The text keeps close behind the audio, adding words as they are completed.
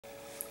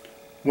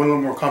One of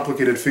the more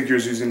complicated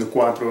figures using the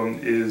Cuatro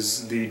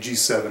is the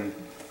G7.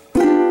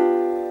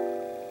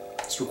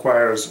 This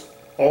requires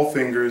all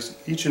fingers,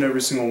 each and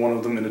every single one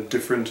of them in a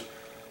different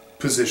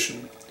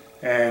position.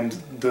 And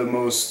the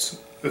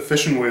most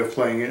efficient way of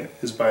playing it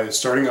is by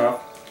starting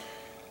off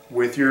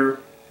with your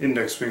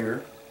index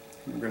finger.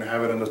 We're going to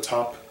have it on the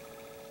top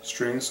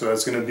string, so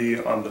that's going to be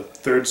on the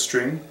 3rd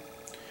string.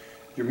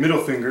 Your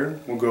middle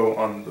finger will go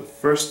on the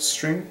 1st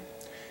string,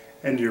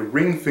 and your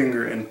ring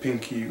finger and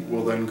pinky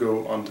will then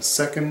go on the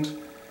 2nd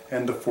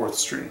and the 4th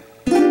string.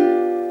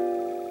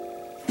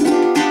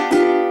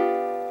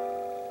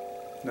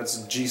 That's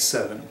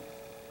G7.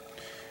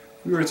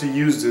 If we were to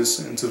use this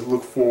and to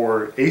look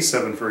for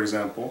A7, for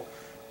example,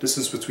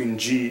 distance between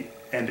G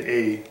and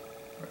A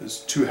is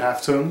 2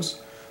 halftones.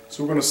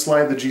 So we're going to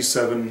slide the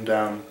G7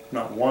 down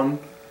not 1,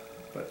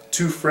 but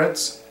 2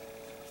 frets,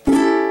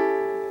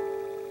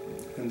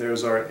 and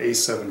there's our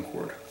A7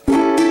 chord.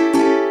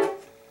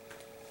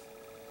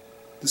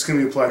 This can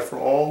be applied for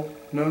all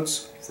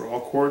notes, for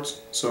all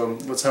chords. So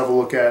let's have a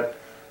look at,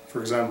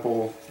 for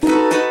example,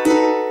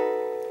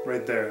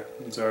 right there.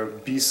 It's our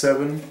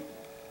B7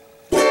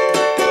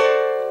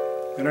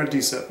 and our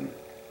D7.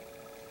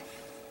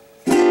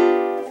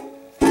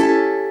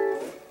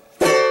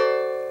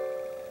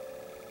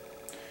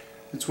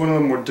 It's one of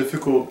the more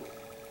difficult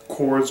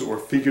chords or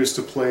figures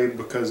to play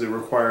because it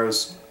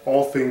requires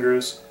all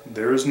fingers,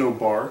 there is no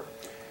bar,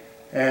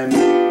 and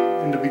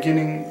in the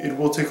beginning it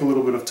will take a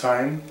little bit of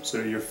time so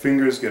that your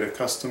fingers get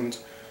accustomed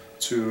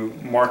to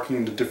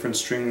marking the different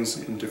strings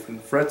in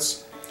different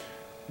frets,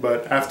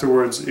 but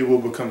afterwards it will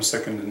become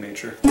second in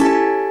nature.